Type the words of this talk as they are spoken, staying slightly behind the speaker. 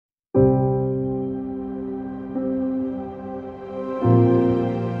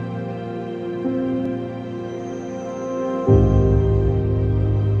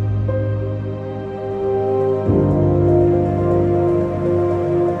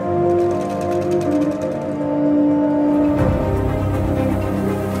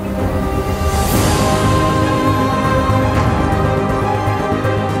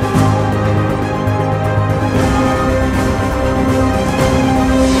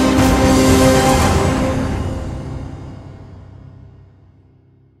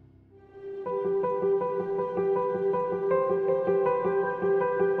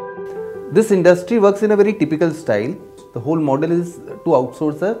This industry works in a very typical style. The whole model is to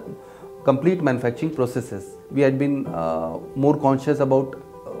outsource the complete manufacturing processes. We had been more conscious about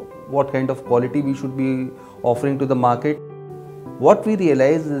what kind of quality we should be offering to the market. What we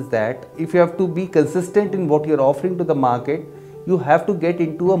realize is that if you have to be consistent in what you are offering to the market, you have to get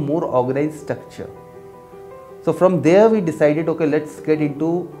into a more organized structure. So from there we decided, okay, let's get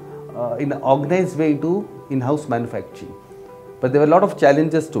into in an organized way into in-house manufacturing. But there were a lot of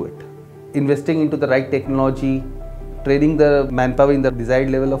challenges to it. Investing into the right technology, training the manpower in the desired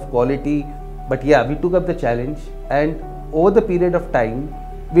level of quality. But yeah, we took up the challenge, and over the period of time,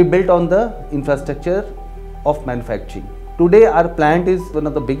 we built on the infrastructure of manufacturing. Today our plant is one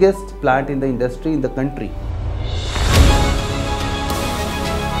of the biggest plant in the industry in the country.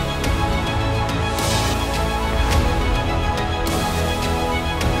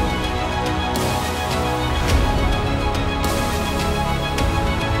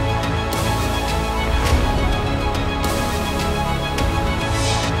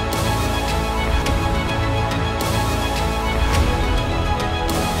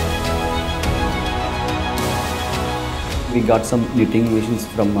 We got some knitting machines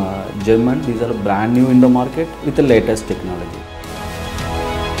from German. These are brand new in the market with the latest technology.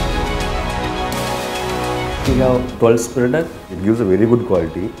 We have 12 spreader. It gives a very good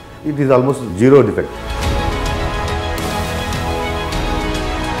quality. It is almost zero defect.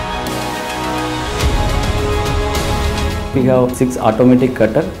 We have 6 automatic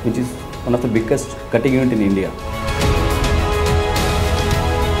cutter, which is one of the biggest cutting unit in India.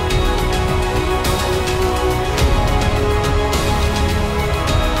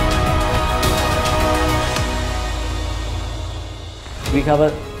 We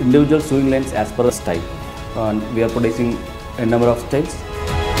have individual sewing lines as per the style, and we are producing a number of styles.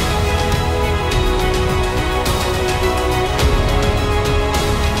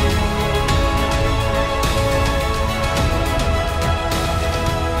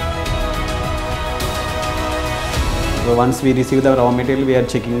 So once we receive the raw material, we are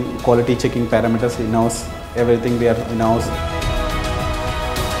checking quality, checking parameters in-house, everything we are in-house.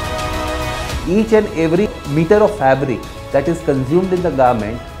 Each and every meter of fabric that is consumed in the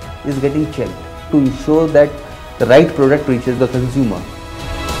garment is getting checked to ensure that the right product reaches the consumer.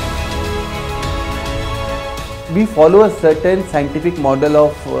 We follow a certain scientific model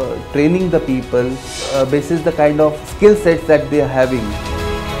of training the people basis the kind of skill sets that they are having.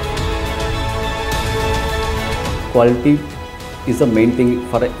 Quality is the main thing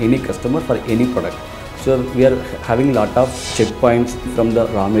for any customer, for any product. So we are having a lot of checkpoints from the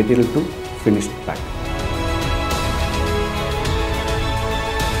raw material to finished pack.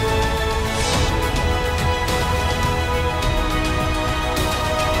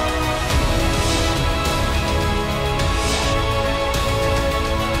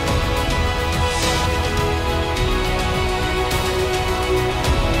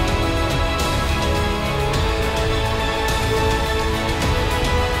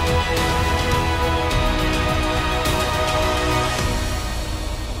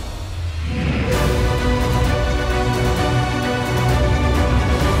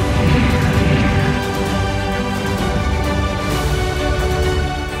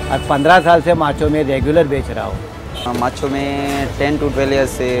 आज 15 साल से macho में regular बेच रहा हूँ। Macho में 10 to 12 years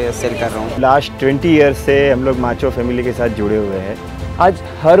से cell कर रहा हूँ। लास्ट 20 ईयर्स से हम लोग माचो फैमिली के साथ जुड़े हुए हैं। आज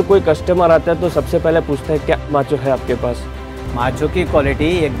हर कोई कस्टमर आता है तो सबसे पहले पूछता है क्या माचो है आपके पास। माचो की क्वालिटी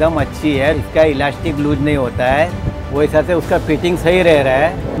एकदम अच्छी है, इसका इलास्टिक लूज नहीं होता है, वो हिसाब से उसका फिटिंग सही रह रहा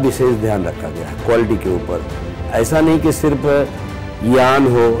है। विशेष ध्यान रखा गया है क्वालिटी के ऊपर। ऐसा नहीं कि सिर्फ यान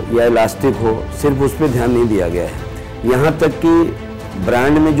हो या इलास्टिक हो, सिर्फ उस पर ध्यान नहीं दिया गया है। यहाँ तक कि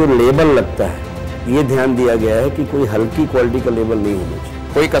ब्रांड में जो लेबल लगता है, ये ध्यान दिया गया है कि कोई हल्की क्वालिटी का लेबल नहीं होना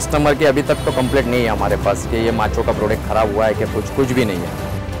चाहिए। कोई कस्टमर की अभी तक तो कंप्लेंट नहीं है हमारे पास कि ये माचो का प्रोडक्ट खराब हुआ है कि कुछ भी नहीं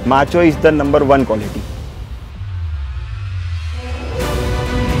है। Macho is the number 1 quality.